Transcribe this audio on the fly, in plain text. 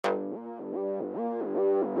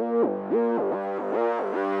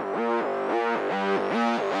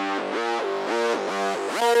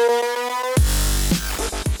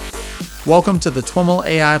Welcome to the TWIML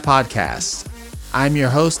AI Podcast. I'm your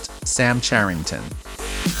host, Sam Charrington.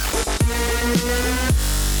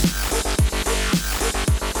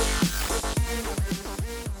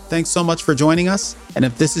 Thanks so much for joining us. And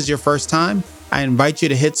if this is your first time, I invite you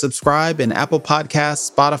to hit subscribe in Apple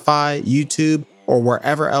Podcasts, Spotify, YouTube, or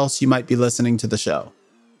wherever else you might be listening to the show.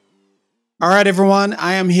 All right, everyone,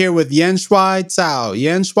 I am here with Yanshui Cao.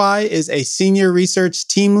 Yanshui is a senior research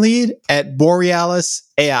team lead at Borealis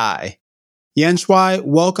AI. Yanshui,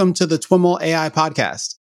 welcome to the TWIML AI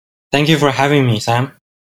Podcast. Thank you for having me, Sam.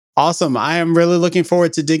 Awesome. I am really looking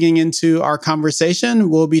forward to digging into our conversation.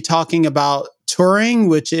 We'll be talking about Turing,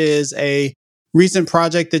 which is a recent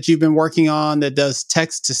project that you've been working on that does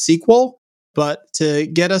text to SQL. But to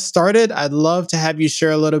get us started, I'd love to have you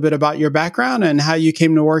share a little bit about your background and how you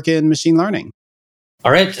came to work in machine learning.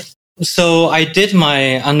 All right. So I did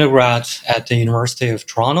my undergrad at the University of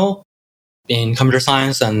Toronto in computer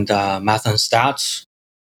science and math and stats.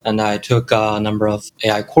 And I took a number of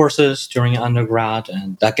AI courses during undergrad,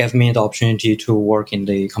 and that gave me the opportunity to work in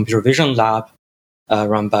the computer vision lab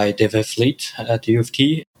run by David Fleet at the U of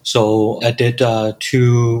T. So I did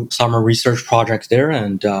 2 summer research projects there,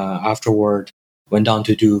 and afterward went on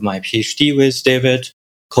to do my PhD with David,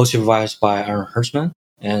 co-supervised by Aaron Hertzman,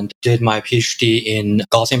 and did my PhD in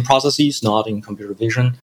Gaussian processes, not in computer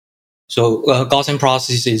vision. So Gaussian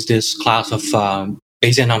processes is this class of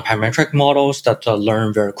Bayesian non-parametric models that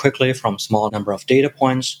learn very quickly from small number of data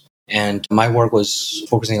points. And my work was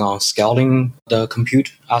focusing on scaling the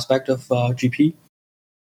compute aspect of GP.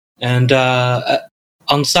 And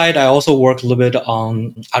on site, I also worked a little bit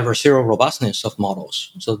on adversarial robustness of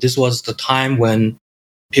models. So this was the time when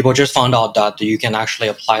people just found out that you can actually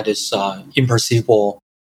apply this imperceivable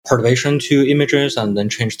perturbation to images and then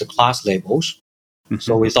change the class labels. Mm-hmm.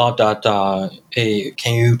 So we thought that,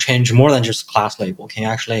 can you change more than just class label? Can you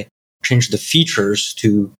actually change the features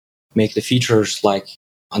to make the features like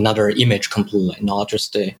another image completely, not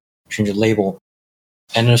just change the label?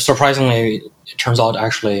 And surprisingly, it turns out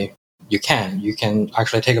actually you can. You can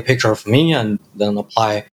actually take a picture of me and then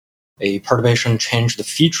apply a perturbation, change the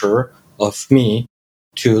feature of me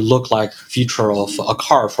to look like feature of a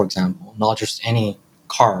car, for example, not just any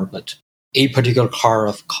car, but a particular car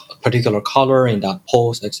of particular color in that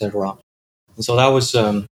pose, etc. And so that was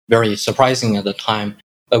very surprising at the time.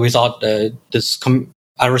 But we thought this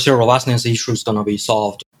adversarial robustness issue is going to be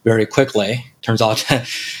solved very quickly. Turns out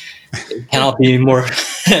it cannot be more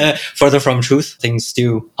further from truth. Things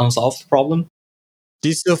still unsolved problem. Do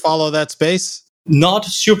you still follow that space? Not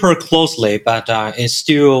super closely, but it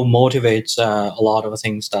still motivates a lot of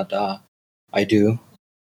things that I do.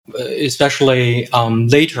 Especially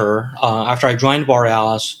later, after I joined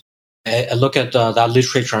Borealis, I look at that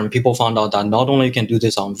literature and people found out that not only you can do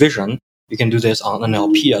this on vision, you can do this on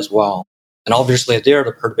NLP as well. And obviously there,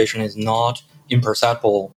 the perturbation is not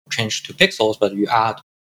imperceptible change to pixels, but you add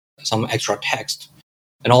some extra text.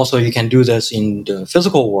 And also you can do this in the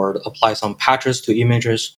physical world, apply some patches to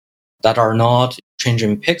images that are not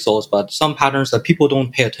changing pixels, but some patterns that people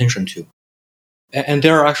don't pay attention to. And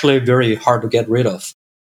they're actually very hard to get rid of.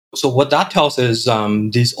 So what that tells is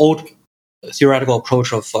this old theoretical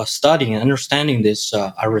approach of studying and understanding this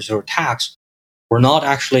adversarial tags were not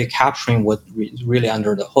actually capturing what really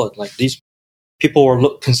under the hood. Like these people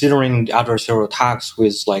were considering the adversarial tags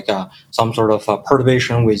with like some sort of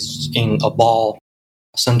perturbation within a ball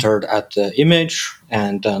centered at the image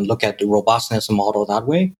and look at the robustness model that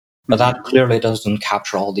way. But that clearly doesn't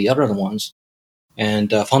capture all the other ones.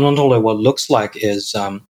 And fundamentally what it looks like is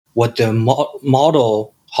what the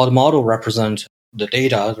model, how the model represents the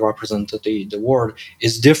data, represent the world,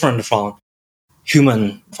 is different from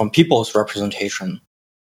people's representation.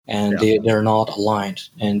 And they're not aligned.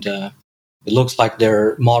 And it looks like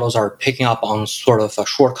their models are picking up on sort of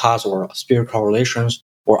shortcuts or sphere correlations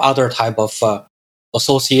or other type of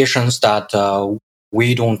associations that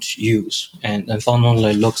we don't use. And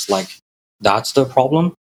fundamentally looks like that's the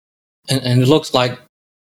problem. And it looks like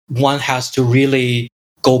one has to really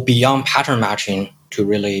go beyond pattern matching to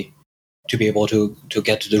be able to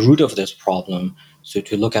get to the root of this problem. So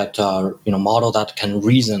to look at model that can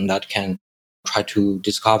reason, that can try to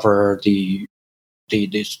discover the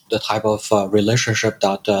type of relationship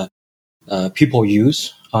that people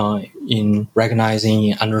use in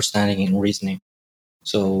recognizing, understanding, and reasoning.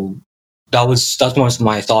 So that was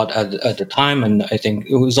my thought at the time, and I think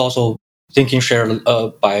it was also thinking shared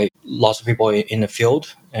by lots of people in the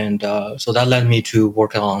field, and so that led me to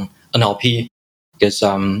work on NLP because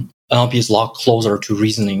NLP is a lot closer to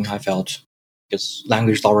reasoning. I felt because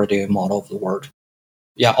language is already a model of the world.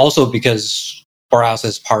 Yeah, also because Borealis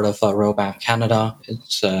is part of Royal Bank of Canada.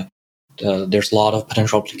 It's there's a lot of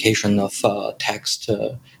potential application of text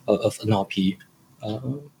of NLP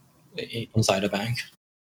inside a bank.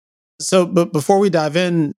 So, but before we dive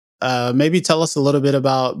in, maybe tell us a little bit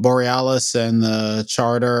about Borealis and the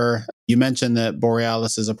charter. You mentioned that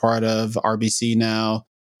Borealis is a part of RBC now.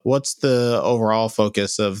 What's the overall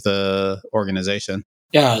focus of the organization?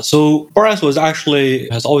 Yeah, so Borealis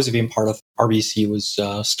has always been part of RBC, was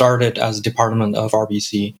started as a department of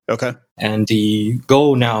RBC. Okay. And the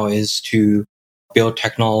goal now is to build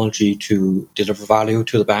technology to deliver value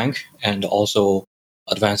to the bank and also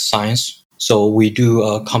advance science. So we do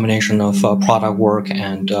a combination of product work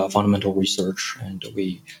and fundamental research, and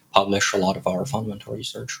we publish a lot of our fundamental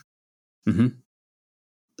research. Mm-hmm.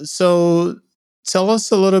 So tell us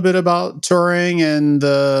a little bit about Turing and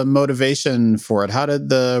the motivation for it. How did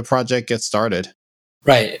the project get started?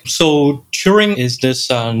 Right. So Turing is this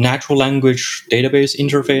natural language database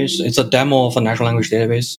interface. It's a demo of a natural language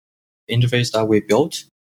database interface that we built.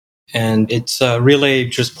 And it's really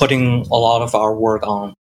just putting a lot of our work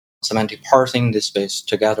on semantic parsing this space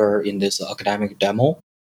together in this academic demo.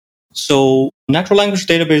 So natural language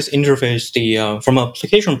database interface, from an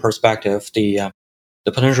application perspective, the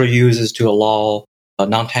potential use is to allow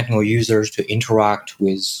non-technical users to interact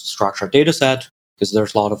with structured data set, because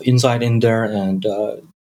there's a lot of insight in there, and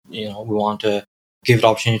we want to give the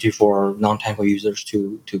opportunity for non-technical users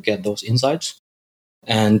to get those insights.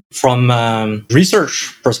 And from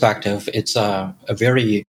research perspective, it's a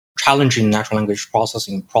very challenging natural language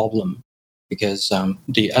processing problem, because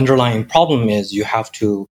the underlying problem is you have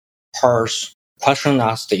to parse question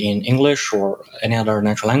asked in English or any other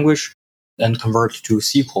natural language and convert to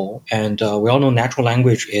SQL. And we all know natural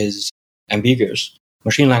language is ambiguous.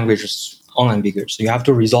 Machine language is unambiguous. So you have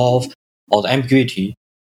to resolve all the ambiguity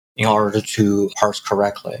in order to parse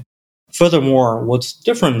correctly. Furthermore, what's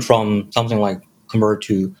different from something like convert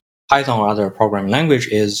to Python or other programming language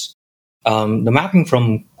is the mapping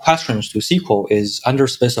from questions to SQL is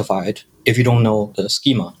underspecified if you don't know the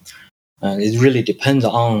schema. It really depends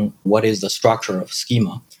on what is the structure of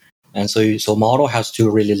schema. And so model has to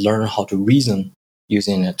really learn how to reason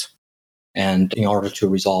using it, and in order to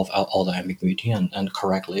resolve all the ambiguity and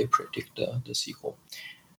correctly predict the SQL.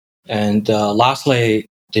 And lastly,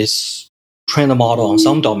 this train the model on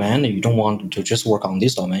some domain. You don't want to just work on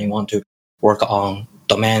this domain. You want to work on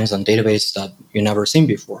domains and databases that you've never seen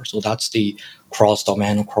before. So that's the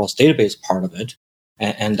cross-domain, cross-database part of it.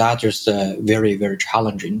 And that is very, very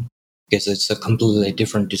challenging, because it's a completely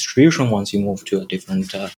different distribution once you move to a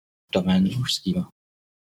different domain or schema.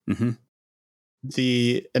 Mm-hmm.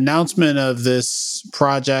 The announcement of this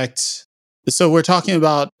project. So we're talking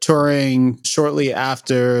about Turing shortly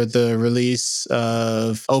after the release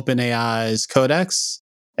of OpenAI's Codex.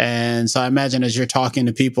 And so I imagine as you're talking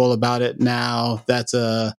to people about it now, that's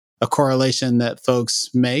a correlation that folks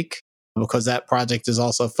make, because that project is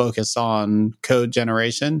also focused on code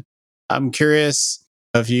generation. I'm curious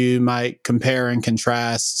if you might compare and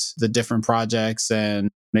contrast the different projects and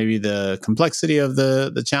maybe the complexity of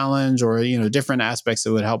the challenge, or different aspects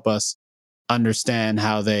that would help us understand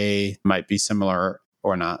how they might be similar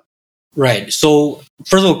or not. Right. So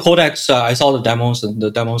first of all, Codex, I saw the demos, and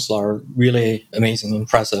the demos are really amazing,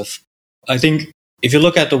 impressive. I think if you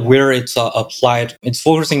look at where it's applied, it's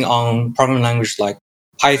focusing on programming language like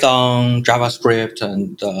Python, JavaScript,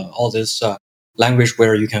 and all this language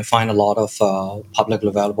where you can find a lot of publicly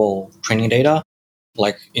available training data,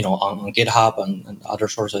 like on GitHub and other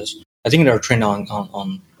sources. I think they're trained on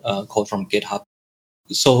code from GitHub.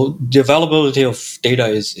 So the availability of data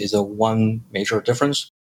is a one major difference.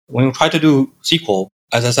 When you try to do SQL,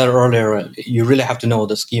 as I said earlier, you really have to know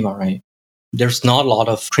the schema, right? There's not a lot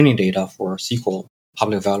of training data for SQL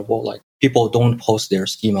publicly available. Like, people don't post their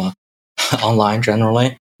schema online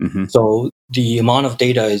generally. Mm-hmm. So the amount of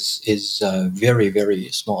data is very, very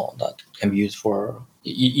small that can be used for,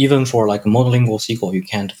 even for like monolingual SQL, you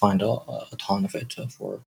can't find a ton of it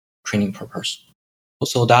for training purpose.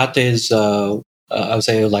 So that is, I would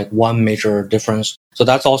say, like one major difference. So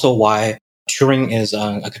that's also why Turing is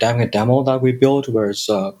an academic demo that we built, whereas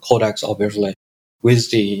Codex, obviously,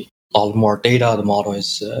 with a lot more data, the model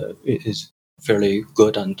is fairly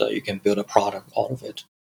good, and you can build a product out of it.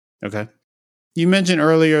 Okay. You mentioned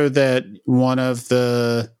earlier that one of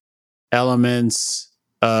the elements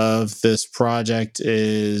of this project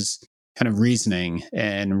is kind of reasoning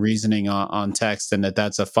on text, and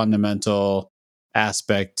that's a fundamental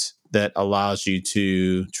aspect that allows you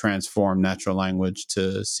to transform natural language to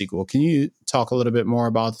SQL. Can you talk a little bit more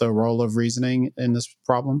about the role of reasoning in this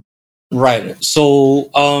problem? Right. So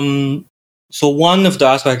one of the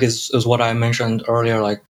aspects is what I mentioned earlier,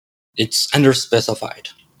 like it's underspecified.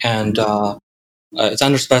 And it's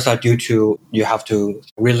underspecified due to you have to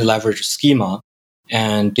really leverage schema.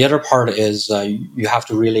 And the other part is you have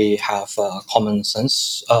to really have common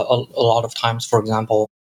sense a lot of times. For example,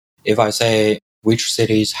 if I say which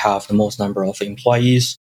cities have the most number of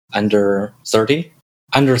employees under 30,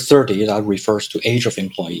 that refers to age of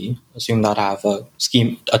employee. Assume that I have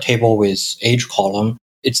a table with age column.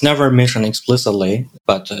 It's never mentioned explicitly,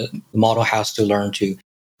 but the model has to learn to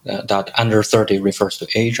that under 30 refers to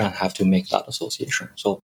age and have to make that association.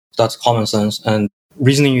 So that's common sense. And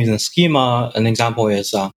reasoning using schema, an example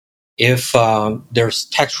is if there's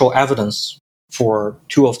textual evidence for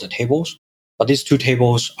two of the tables, but these two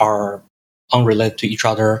tables are unrelated to each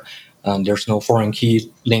other, and there's no foreign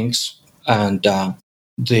key links, and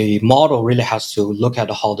the model really has to look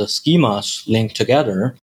at how the schemas link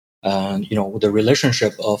together and the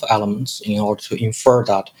relationship of elements in order to infer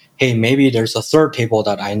that, hey, maybe there's a third table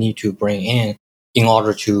that I need to bring in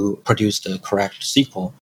order to produce the correct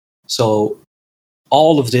SQL. So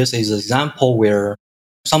all of this is an example where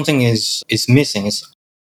something is missing, it's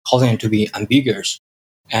causing it to be ambiguous.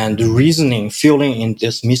 And the reasoning filling in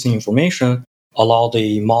this missing information allow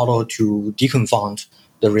the model to deconfound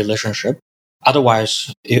the relationship.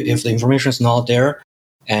 Otherwise, if the information is not there,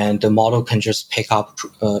 and the model can just pick up,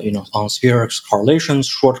 on spurious correlations,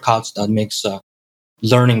 shortcuts that makes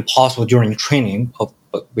learning possible during training,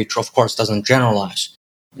 which of course doesn't generalize,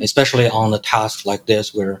 especially on a task like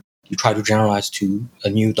this where you try to generalize to a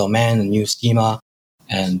new domain, a new schema,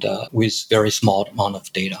 and with very small amount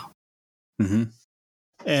of data. Mm-hmm.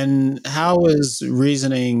 And how is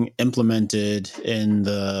reasoning implemented in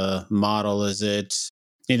the model? Is it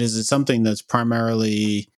something that's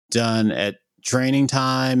primarily done at training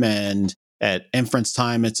time, and at inference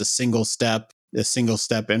time it's a single step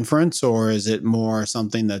inference, or is it more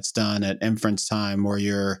something that's done at inference time where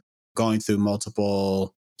you're going through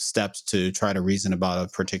multiple steps to try to reason about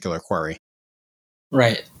a particular query?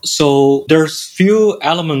 Right. So there's few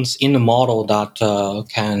elements in the model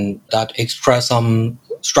that express some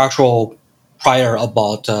structural prior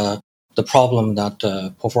about the problem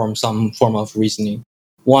that performs some form of reasoning.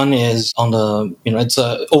 One is on the it's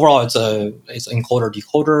encoder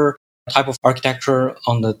decoder type of architecture.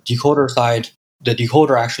 On the decoder side, the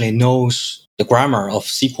decoder actually knows the grammar of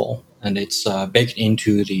SQL, and it's baked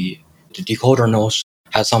into the decoder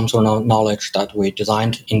has some sort of knowledge that we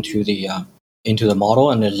designed into the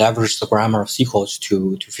model, and it leverages the grammar of SQL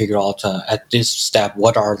to figure out at this step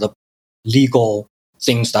what are the legal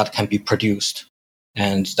things that can be produced,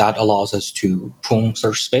 and that allows us to prune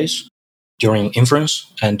search space during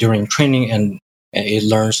inference and during training, and it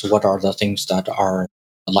learns what are the things that are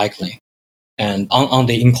likely. And on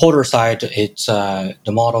the encoder side, it's the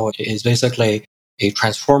model is basically a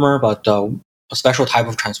transformer, but a special type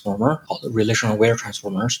of transformer called relation-aware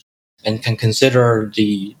transformers, and can consider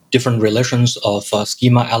the different relations of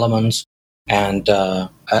schema elements, and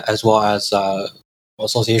as well as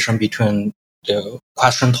association between the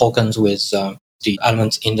question tokens with the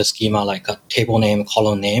elements in the schema, like a table name,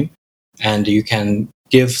 column name. And you can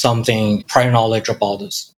give something prior knowledge about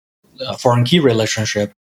this foreign key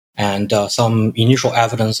relationship and some initial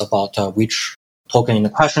evidence about which token in the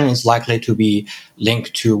question is likely to be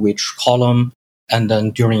linked to which column. And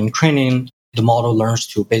then during training, the model learns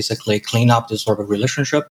to basically clean up this sort of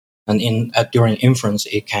relationship. And during inference,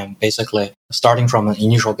 it can basically, starting from an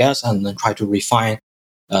initial guess, and then try to refine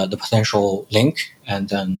the potential link, and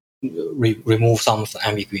then remove some of the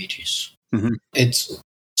ambiguities. Mm-hmm. It's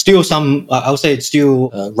still I would say it's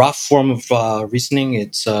still a rough form of reasoning.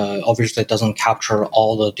 It's obviously it doesn't capture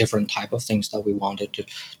all the different type of things that we wanted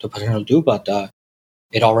to potentially do, but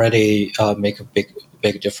it already make a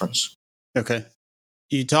big difference. Okay.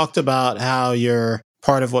 You talked about how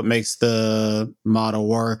part of what makes the model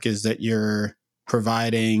work is that you're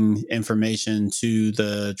providing information to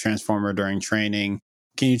the transformer during training.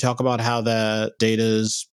 Can you talk about how the data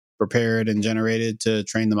is prepared and generated to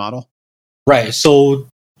train the model? Right. So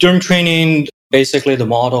during training, basically the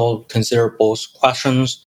model considers both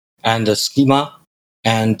questions and the schema.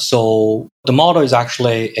 And so the model is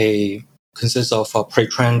actually consists of a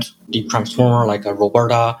pre-trained deep transformer like a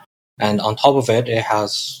Roberta. And on top of it, it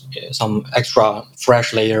has some extra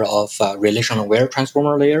fresh layer of relation-aware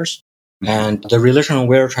transformer layers. And the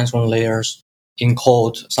relation-aware transformer layers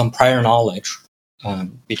encode some prior knowledge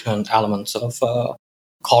between elements of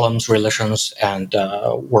columns, relations, and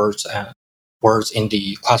words in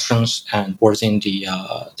the questions and words in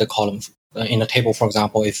the column in the table. For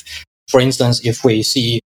example, for instance, if we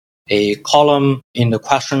see a column in the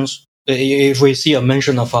questions, if we see a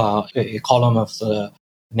mention of a column of the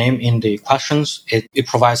name in the questions, it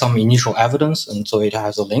provides some initial evidence, and so it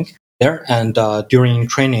has a link there. And during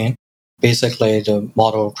training, basically the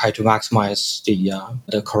model try to maximize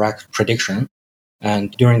the correct prediction.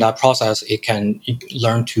 And during that process, it can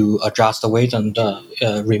learn to adjust the weight and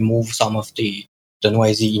remove some of the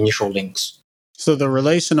noisy initial links. So the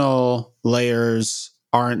relational layers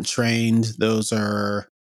aren't trained; those are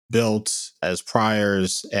built as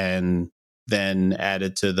priors and then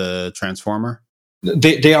added to the transformer.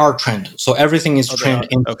 They are trained, so everything is trained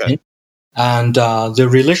in. Okay. And the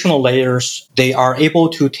relational layers, they are able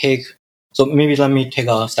to take. So maybe let me take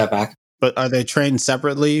a step back. But are they trained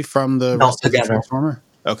separately from the rest of the transformer?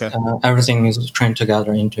 Okay. Everything is trained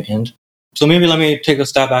together end to end. So maybe let me take a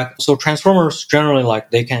step back. So transformers generally,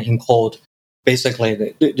 like, they can encode, basically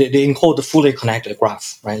they encode the fully connected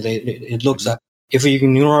graph, right? It looks at, if you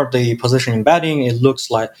ignore the position embedding, it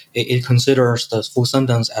looks like it considers the full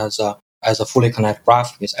sentence as a fully connected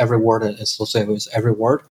graph, because every word is associated with every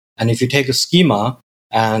word. And if you take a schema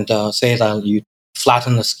and say that you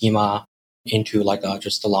flatten the schema into like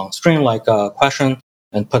just a long string, like a question,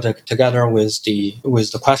 and put it together with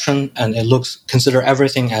the question, and it consider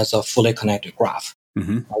everything as a fully connected graph.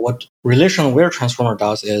 What relational layer transformer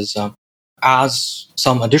does is adds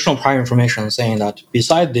some additional prior information, saying that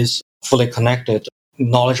beside this fully connected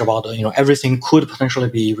knowledge about everything could potentially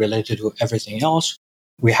be related to everything else,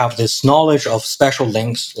 we have this knowledge of special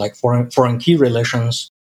links like foreign key relations.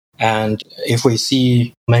 And if we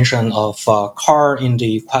see mention of car in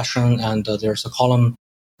the question, and there's a column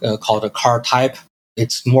called a car type,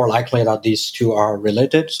 it's more likely that these two are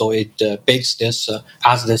related. So it bakes this,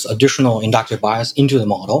 adds this additional inductive bias into the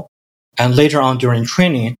model. And later on during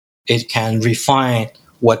training, it can refine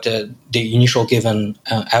what the initial given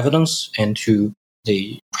evidence and to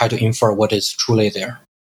try to infer what is truly there.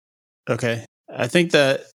 Okay. I think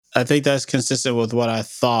that's consistent with what I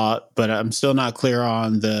thought, but I'm still not clear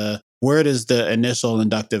on where does the initial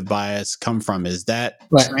inductive bias come from? Is that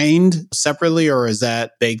trained separately, or is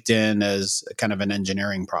that baked in as kind of an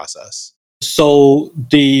engineering process? So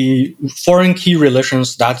the foreign key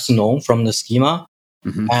relations, that's known from the schema.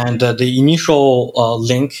 And the initial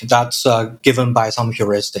link, that's given by some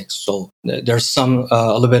heuristics. So there's a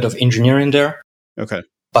little bit of engineering there. Okay.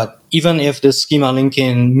 But even if the schema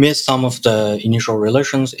linking miss some of the initial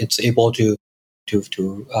relations, it's able to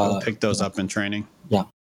pick those up in training. Yeah.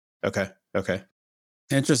 Okay.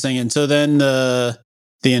 Interesting. And so then the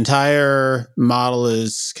entire model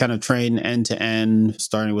is kind of trained end to end,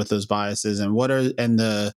 starting with those biases. And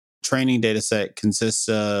the training data set consists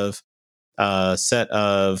of a set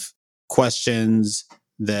of questions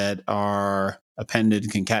that are appended,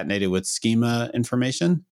 concatenated with schema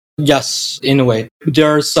information. Yes, in a way.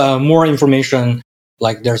 There's more information,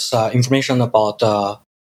 like there's information about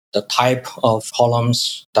the type of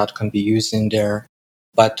columns that can be used in there.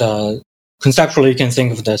 But conceptually, you can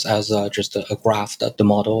think of this as just a graph that the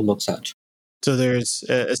model looks at. So there's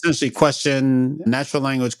essentially natural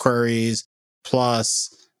language queries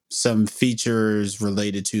plus some features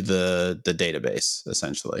related to the database,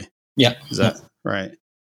 essentially. Yeah. Is that right?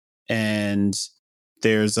 And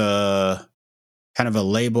there's a kind of a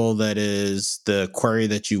label that is the query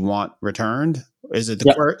that you want returned. Is it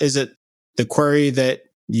the query that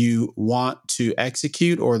you want to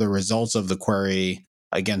execute, or the results of the query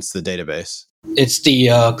against the database? It's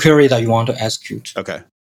the query that you want to execute. Okay.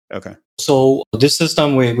 So this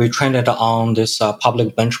system, we trained it on this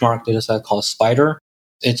public benchmark dataset called Spider.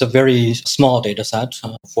 It's a very small dataset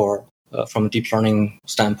from a deep learning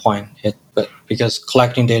standpoint, but because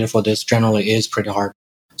collecting data for this generally is pretty hard.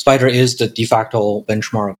 Spider is the de facto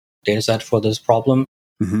benchmark dataset for this problem.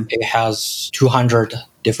 It has 200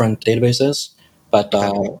 different databases, but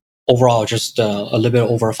overall just a little bit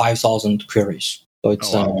over 5,000 queries.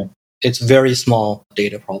 So it's very small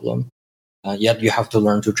data problem. Yet you have to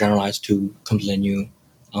learn to generalize to completely new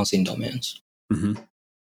unseen domains.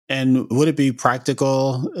 And would it be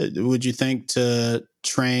practical, would you think, to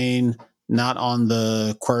train not on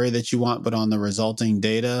the query that you want, but on the resulting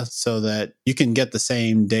data, so that you can get the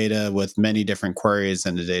same data with many different queries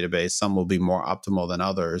in the database? Some will be more optimal than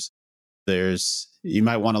others. You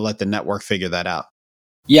might want to let the network figure that out.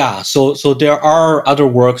 Yeah, so there are other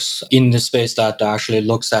works in this space that actually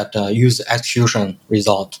looks at user execution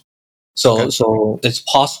result. So it's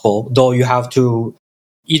possible, though you have to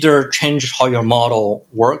either change how your model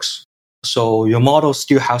works. So your model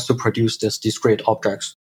still has to produce this discrete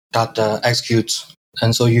objects that executes.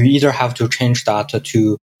 And so you either have to change that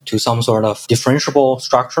to some sort of differentiable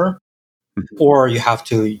structure, or you have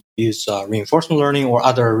to use reinforcement learning or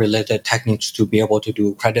other related techniques to be able to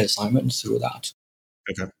do credit assignments through that.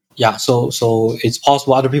 Okay. yeah, so it's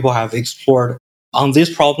possible other people have explored on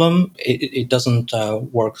this problem. It doesn't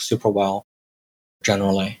work super well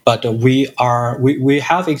generally, but we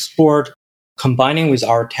have explored combining with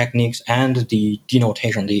our techniques and the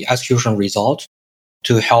denotation, the execution result,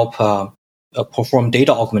 to help perform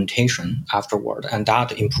data augmentation afterward, and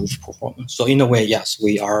that improves performance. So in a way, yes,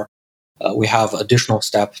 we have additional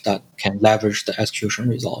steps that can leverage the execution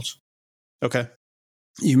results. Okay.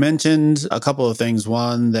 You mentioned a couple of things.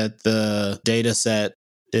 One, that the data set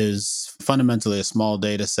is fundamentally a small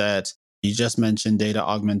data set. You just mentioned data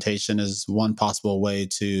augmentation as one possible way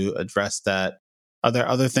to address that. Are there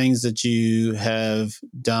other things that you have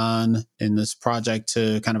done in this project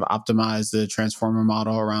to kind of optimize the transformer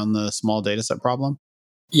model around the small data set problem?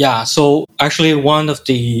 Yeah, so actually one of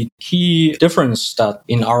the key difference that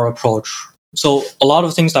in our approach, so a lot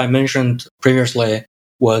of things that I mentioned previously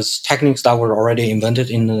was techniques that were already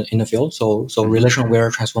invented in the field. So relational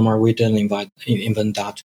aware transformer, we didn't invent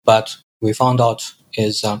that, but we found out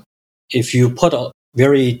is if you put a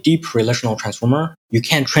very deep relational transformer, you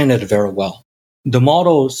can't train it very well. The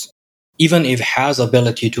models, even if it has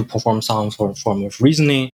ability to perform some form of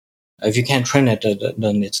reasoning, if you can't train it,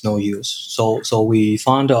 then it's no use. So we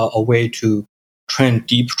found a way to train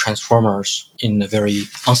deep transformers in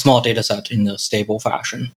on small data set in a stable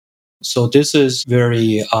fashion. So this is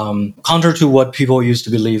very counter to what people used to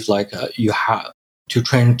believe. Like you have to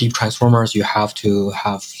train deep transformers, you have to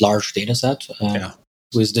have large data set.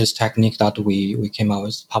 With this technique that we came out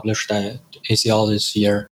with, published at ACL this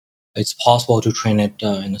year, it's possible to train it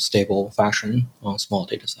in a stable fashion on small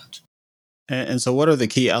data set. And so what are the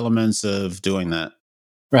key elements of doing that?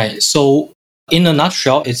 Right. So in a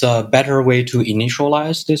nutshell, it's a better way to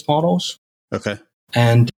initialize these models. Okay.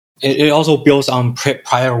 And it also builds on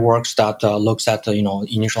prior works that looks at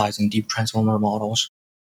initializing deep transformer models.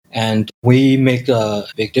 And we make a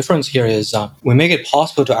big difference here is we make it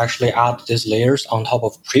possible to actually add these layers on top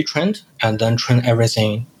of pre-trained and then train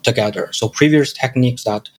everything together. So previous techniques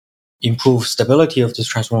that improve stability of this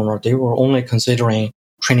transformer, they were only considering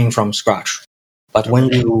training from scratch. But when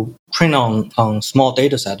you train on small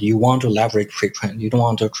data set, you want to leverage pre-trained. You don't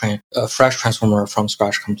want to train a fresh transformer from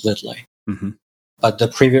scratch completely. Mm-hmm. But the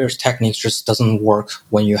previous techniques just doesn't work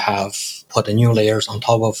when you have put the new layers on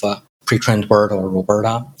top of a pre-trained BERT or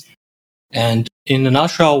RoBERTa. And in a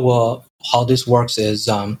nutshell, how this works is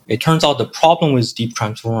it turns out the problem with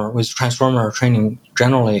transformer training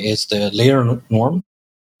generally is the layer norm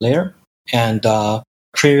layer. And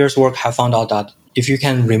previous work have found out that if you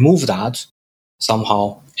can remove that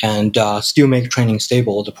somehow and still make training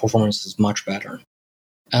stable, the performance is much better.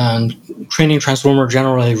 And training transformer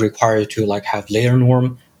generally require you to have layer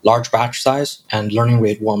norm, large batch size, and learning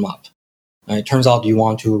rate warm up. It turns out you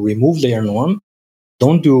want to remove layer norm,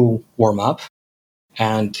 don't do warm up,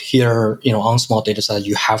 and here on small data set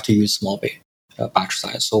you have to use small batch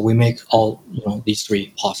size. So we make all these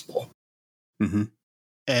three possible. Mm-hmm.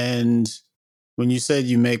 And when you said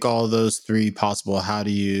you make all those three possible, how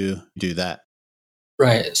do you do that?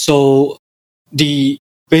 Right. So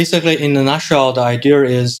basically in a nutshell, the idea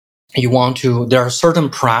is there are certain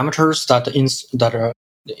parameters that are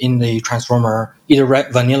in the transformer, either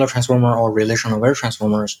vanilla transformer or relational aware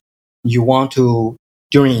transformers.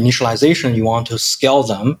 During initialization, you want to scale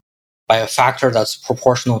them by a factor that's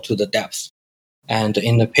proportional to the depth. And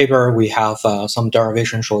in the paper, we have some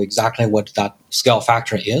derivation show exactly what that scale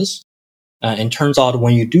factor is. It turns out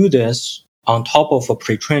when you do this on top of a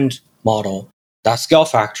pre-trained model, that scale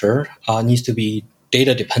factor needs to be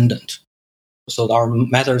data dependent. So our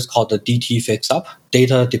method is called the DT fix-up,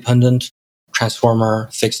 data dependent transformer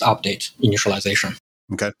fixed update initialization.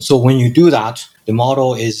 Okay. So when you do that, the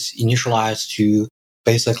model is initialized to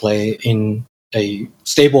basically in a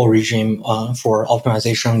stable regime for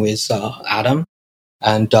optimization with Adam,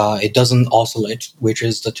 and it doesn't oscillate, which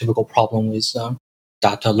is the typical problem with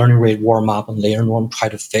that learning rate warm up and layer norm try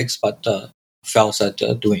to fix, but fails at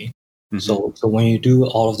doing. Mm-hmm. So when you do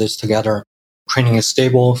all of this together, training is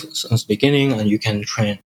stable since the beginning, and you can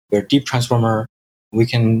train your deep transformer.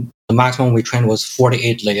 The maximum we trained was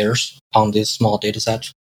 48 layers on this small data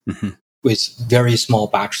set with very small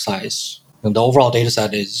batch size. And the overall data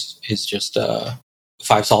set is just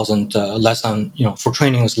 5,000, less than, for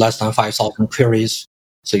training is less than 5,000 queries.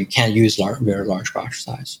 So you can't use very large batch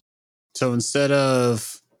size. So instead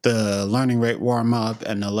of the learning rate warm up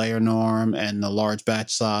and the layer norm and the large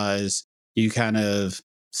batch size, you kind of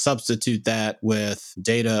substitute that with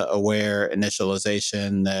data aware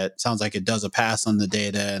initialization that sounds like it does a pass on the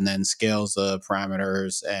data and then scales the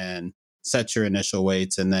parameters and sets your initial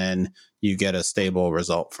weights, and then you get a stable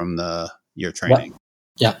result from your training.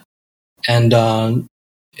 Yeah. And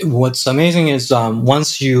What's amazing is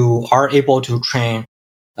once you are able to train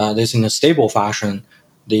this in a stable fashion,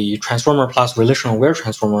 the transformer plus relational aware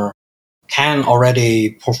transformer can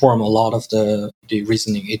already perform a lot of the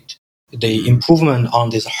reasoning. The improvement on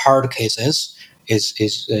these hard cases is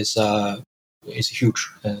huge.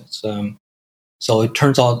 So it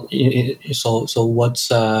turns out, so what's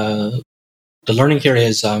the learning here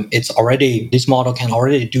is it's already, this model can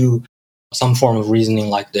already do some form of reasoning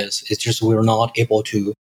like this. It's just we're not able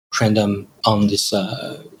to train them on this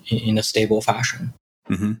in a stable fashion.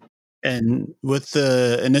 Mm-hmm. And with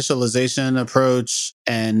the initialization approach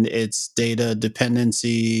and its data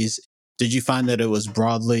dependencies, did you find that it was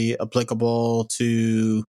broadly applicable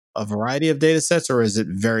to a variety of data sets, or is it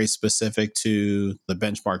very specific to the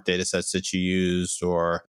benchmark data sets that you used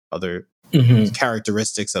or other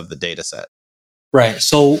characteristics of the data set? Right.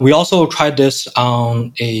 So we also tried this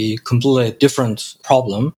on a completely different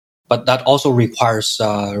problem, but that also requires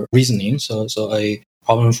reasoning. So a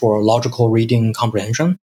problem for logical reading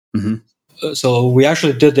comprehension. So we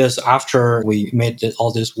actually did this after we made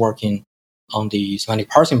all this work on the semantic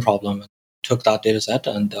parsing problem. Took that data set,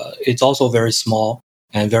 and it's also very small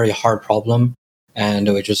and very hard problem.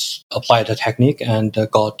 And we just applied the technique and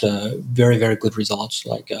got very, very good results.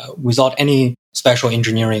 Like without any special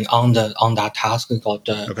engineering on that task, we got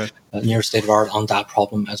near state of art on that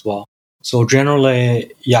problem as well. So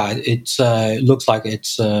generally, yeah, it looks like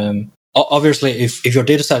it's obviously if your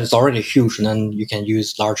data set is already huge, then you can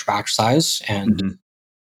use large batch size, and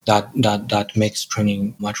that makes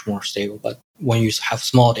training much more stable. But when you have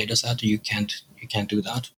small data set, you can't do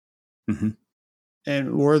that.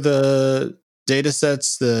 And were the data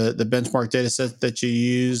sets, the benchmark data set that you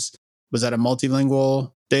use, was that a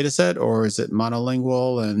multilingual data set or is it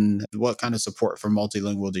monolingual? And what kind of support for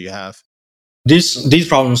multilingual do you have? These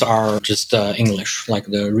problems are just English, like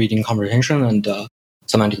the reading comprehension and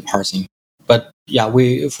semantic parsing. But yeah,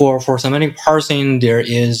 for semantic parsing there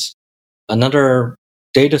is another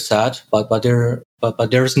data set, but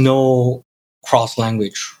there's no cross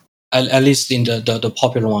language. At least in the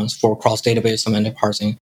popular ones for cross database semantic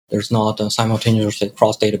parsing, there's not simultaneously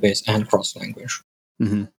cross database and cross language.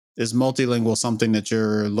 Is multilingual something that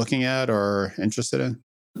you're looking at or interested in?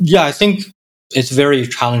 Yeah, I think it's a very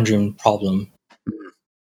challenging problem.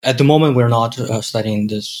 At the moment, we're not studying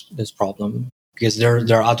this problem because there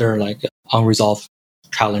are other like unresolved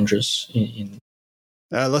challenges in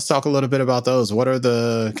let's talk a little bit about those. What are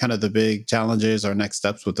the kind of the big challenges or next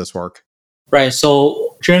steps with this work? Right.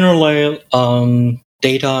 So generally,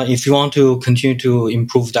 data, if you want to continue to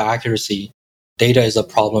improve the accuracy, data is a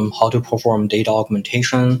problem. How to perform data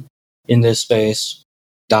augmentation in this space,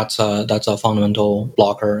 that's a fundamental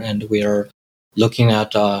blocker, and we are looking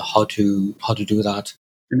at how to do that.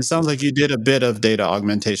 And it sounds like you did a bit of data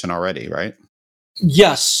augmentation already, right?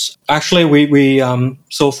 Yes, actually, we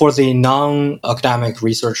so for the non-academic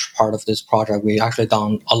research part of this project, we actually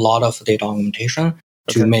done a lot of data augmentation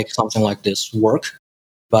to make something like this work,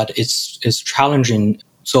 but it's challenging.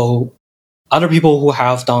 So other people who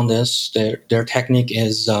have done this, their technique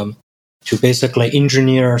is to basically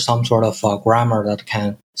engineer some sort of grammar that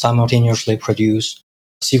can simultaneously produce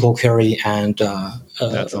SQL query and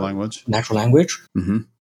natural language.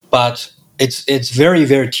 But it's very,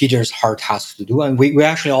 very tedious, hard task to do. And we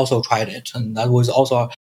actually also tried it. And that was also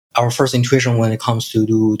our first intuition when it comes to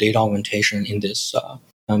do data augmentation in this.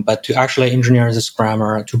 But to actually engineer this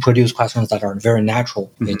grammar to produce questions that are very natural,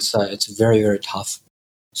 it's very, very tough.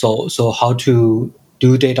 So how to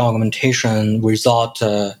do data augmentation without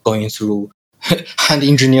going through and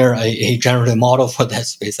engineer a generative model for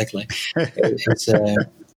this, basically.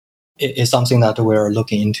 It's something that we're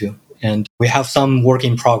looking into. And we have some work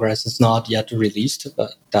in progress. It's not yet released,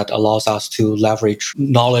 but that allows us to leverage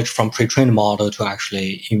knowledge from pre-trained model to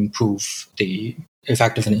actually improve the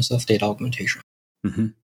effectiveness of data augmentation.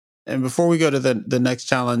 And before we go to the next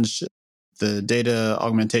challenge, the data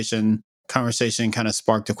augmentation conversation kind of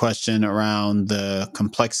sparked a question around the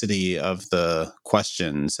complexity of the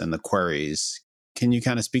questions and the queries. Can you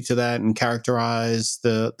kind of speak to that and characterize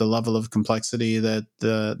the level of complexity that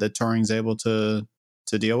Turing's able to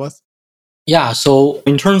deal with? Yeah, so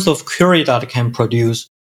in terms of query that it can produce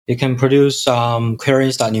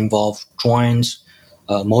queries that involve joins,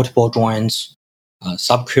 multiple joins,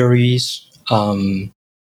 subqueries.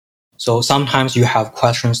 So sometimes you have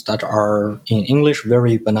questions that are in English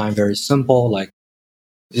very benign, very simple. Like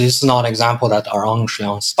this is not an example that are actually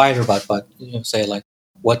on Spider, but say like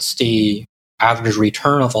what's the average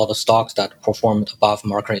return of all the stocks that performed above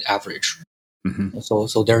market rate average?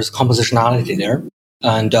 So there's compositionality there,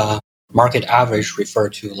 and market average refer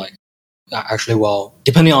to like actually, well,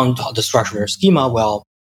 depending on the structure of your schema, well,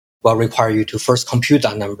 will require you to first compute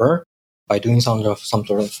that number by doing some sort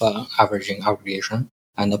of averaging aggregation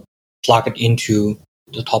and plug it into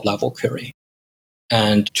the top level query.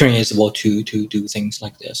 And Turing is able to do things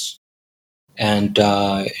like this. And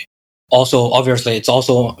also, obviously, it's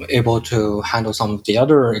also able to handle some of the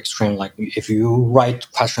other extreme, like if you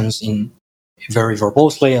write questions in very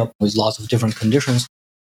verbosely with lots of different conditions,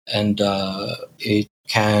 and it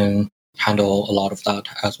can handle a lot of that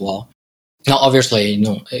as well. Now, obviously,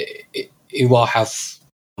 it will have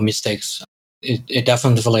mistakes. It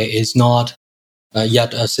definitely is not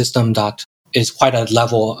yet a system that is quite at a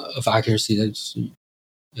level of accuracy that's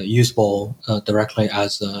usable directly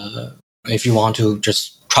as if you want to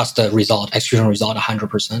just trust the result, execution result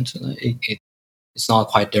 100%. It's not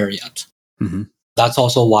quite there yet. Mm-hmm. That's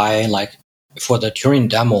also why, like for the Turing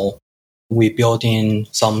demo, we built in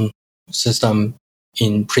some system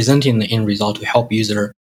in presenting the end result to help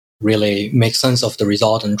user really make sense of the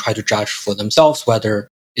result and try to judge for themselves whether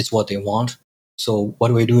it's what they want. So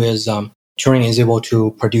what we do is Turing is able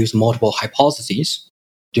to produce multiple hypotheses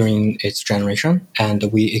during its generation, and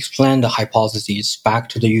we explain the hypotheses back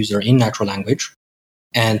to the user in natural language,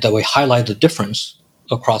 and we highlight the difference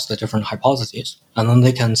across the different hypotheses. And then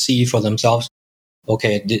they can see for themselves,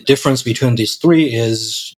 okay, the difference between these three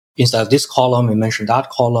is instead of this column, we mentioned that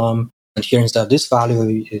column, and here instead of this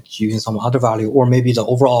value, it's using some other value, or maybe the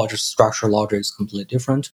overall just structure logic is completely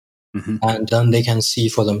different. Mm-hmm. And then they can see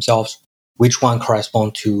for themselves which one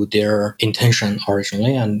corresponds to their intention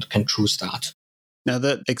originally and can choose that. Now,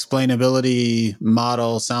 that explainability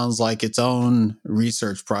model sounds like its own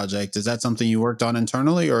research project. Is that something you worked on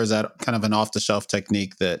internally, or is that kind of an off-the-shelf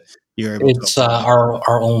technique that you're able to? It's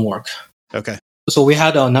our own work. Okay. So we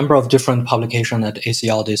had a number of different publications at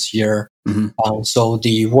ACL this year. Mm-hmm. So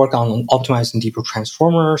the work on optimizing deeper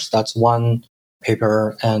transformers, that's one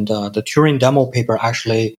paper. And the Turing demo paper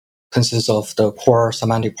actually consists of the core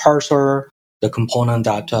semantic parser, the component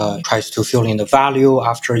that tries to fill in the value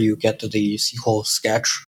after you get to the SQL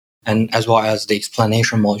sketch, and as well as the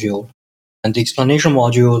explanation module. And the explanation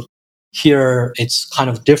module here, it's kind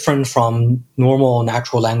of different from normal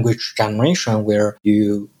natural language generation, where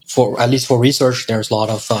at least for research, there's a lot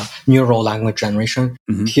of neural language generation.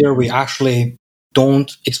 Mm-hmm. Here, we actually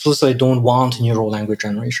explicitly don't want neural language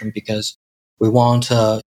generation because we want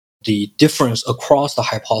the difference across the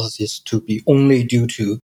hypotheses to be only due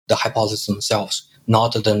to the hypotheses themselves,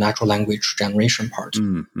 not the natural language generation part.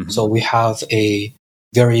 Mm-hmm. So we have a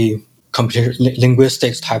very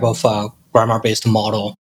linguistics type of grammar-based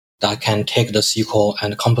model that can take the SQL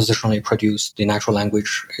and compositionally produce the natural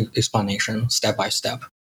language explanation step by step.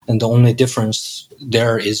 And the only difference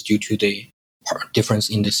there is due to the difference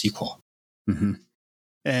in the SQL. Mm-hmm.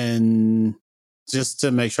 And just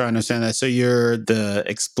to make sure I understand that, so the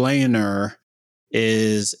explainer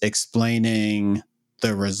is explaining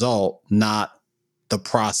the result, not the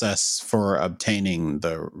process for obtaining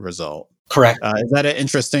the result. Correct. Is that an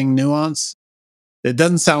interesting nuance? It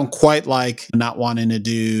doesn't sound quite like not wanting to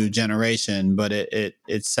do generation, but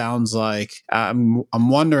it sounds like I'm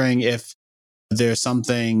wondering if there's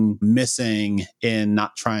something missing in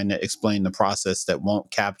not trying to explain the process that won't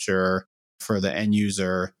capture for the end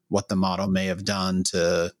user what the model may have done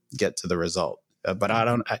to get to the result. But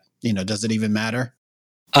does it even matter?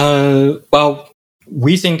 Well,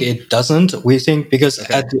 we think it doesn't. We think because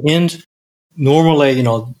at the end, normally,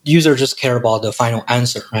 user just care about the final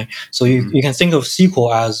answer, right? So you can think of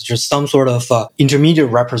SQL as just some sort of intermediate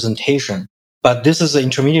representation. But this is an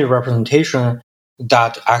intermediate representation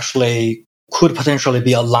that actually could potentially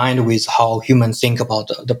be aligned with how humans think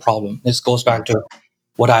about the problem. This goes back to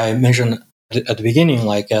what I mentioned at the beginning,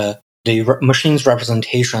 like the machine's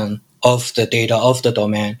representation of the data, of the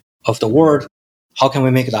domain, of the word. How can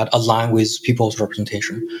we make that align with people's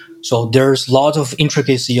representation? So there's a lot of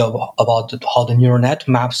intricacy about how the neural net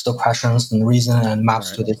maps the questions and reason and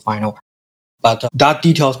maps to the final. But that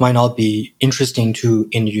details might not be interesting to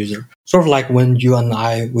end user. Sort of like when you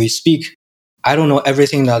and we speak, I don't know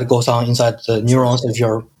everything that goes on inside the neurons of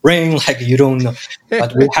your brain, like you don't know.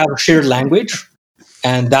 But we have shared language,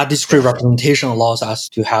 and that discrete representation allows us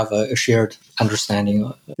to have a shared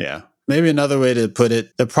understanding. Yeah. Maybe another way to put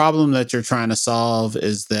it, the problem that you're trying to solve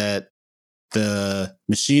is that the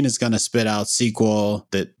machine is going to spit out SQL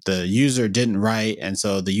that the user didn't write. And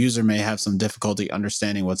so the user may have some difficulty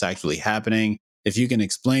understanding what's actually happening. If you can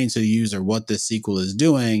explain to the user what this SQL is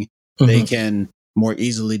doing, they can more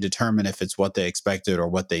easily determine if it's what they expected or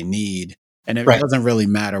what they need. And it doesn't really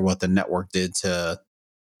matter what the network did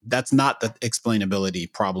that's not the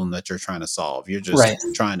explainability problem that you're trying to solve. You're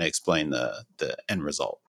just trying to explain the end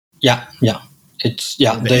result. Yeah. It's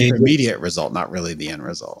the intermediate result, not really the end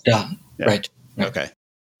result. Yeah. Right. Okay.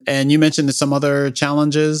 And you mentioned some other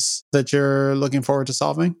challenges that you're looking forward to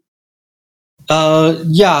solving. So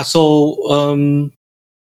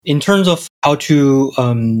in terms of how to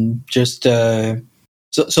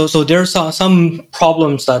so there's some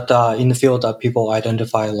problems that in the field that people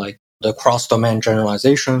identify, like the cross-domain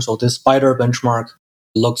generalization. So this spider benchmark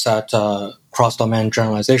looks at cross-domain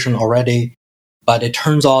generalization already, but it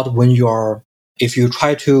turns out if you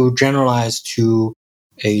try to generalize to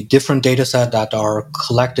a different data set that are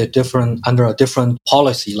collected under a different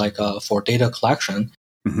policy, like for data collection,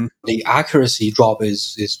 the accuracy drop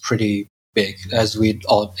is pretty big, as we'd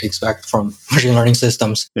all expect from machine learning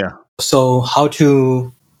systems. Yeah. So how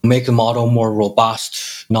to make a model more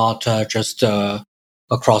robust, not just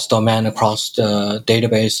across domain, across the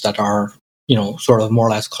database that are, sort of more or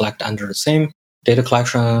less collect under the same data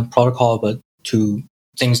collection protocol, but to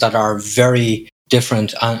things that are very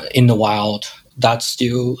different in the wild. That's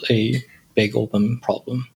still a big open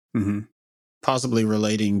problem. Mm-hmm. Possibly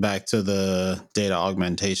relating back to the data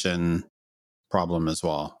augmentation problem as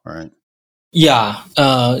well, right? Yeah,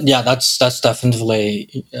 that's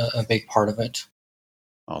definitely a big part of it.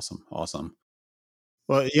 Awesome.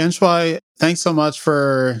 Well, Yunshuai, thanks so much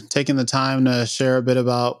for taking the time to share a bit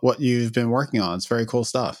about what you've been working on. It's very cool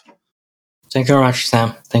stuff. Thank you very much,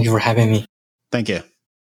 Sam. Thank you for having me. Thank you.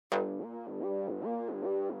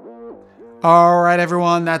 All right,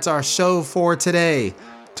 everyone, that's our show for today.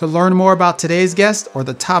 To learn more about today's guest or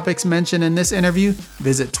the topics mentioned in this interview,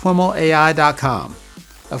 visit twimlai.com.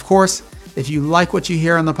 Of course, if you like what you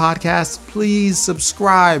hear on the podcast, please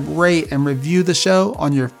subscribe, rate, and review the show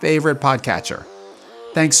on your favorite podcatcher.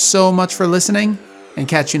 Thanks so much for listening, and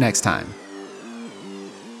catch you next time.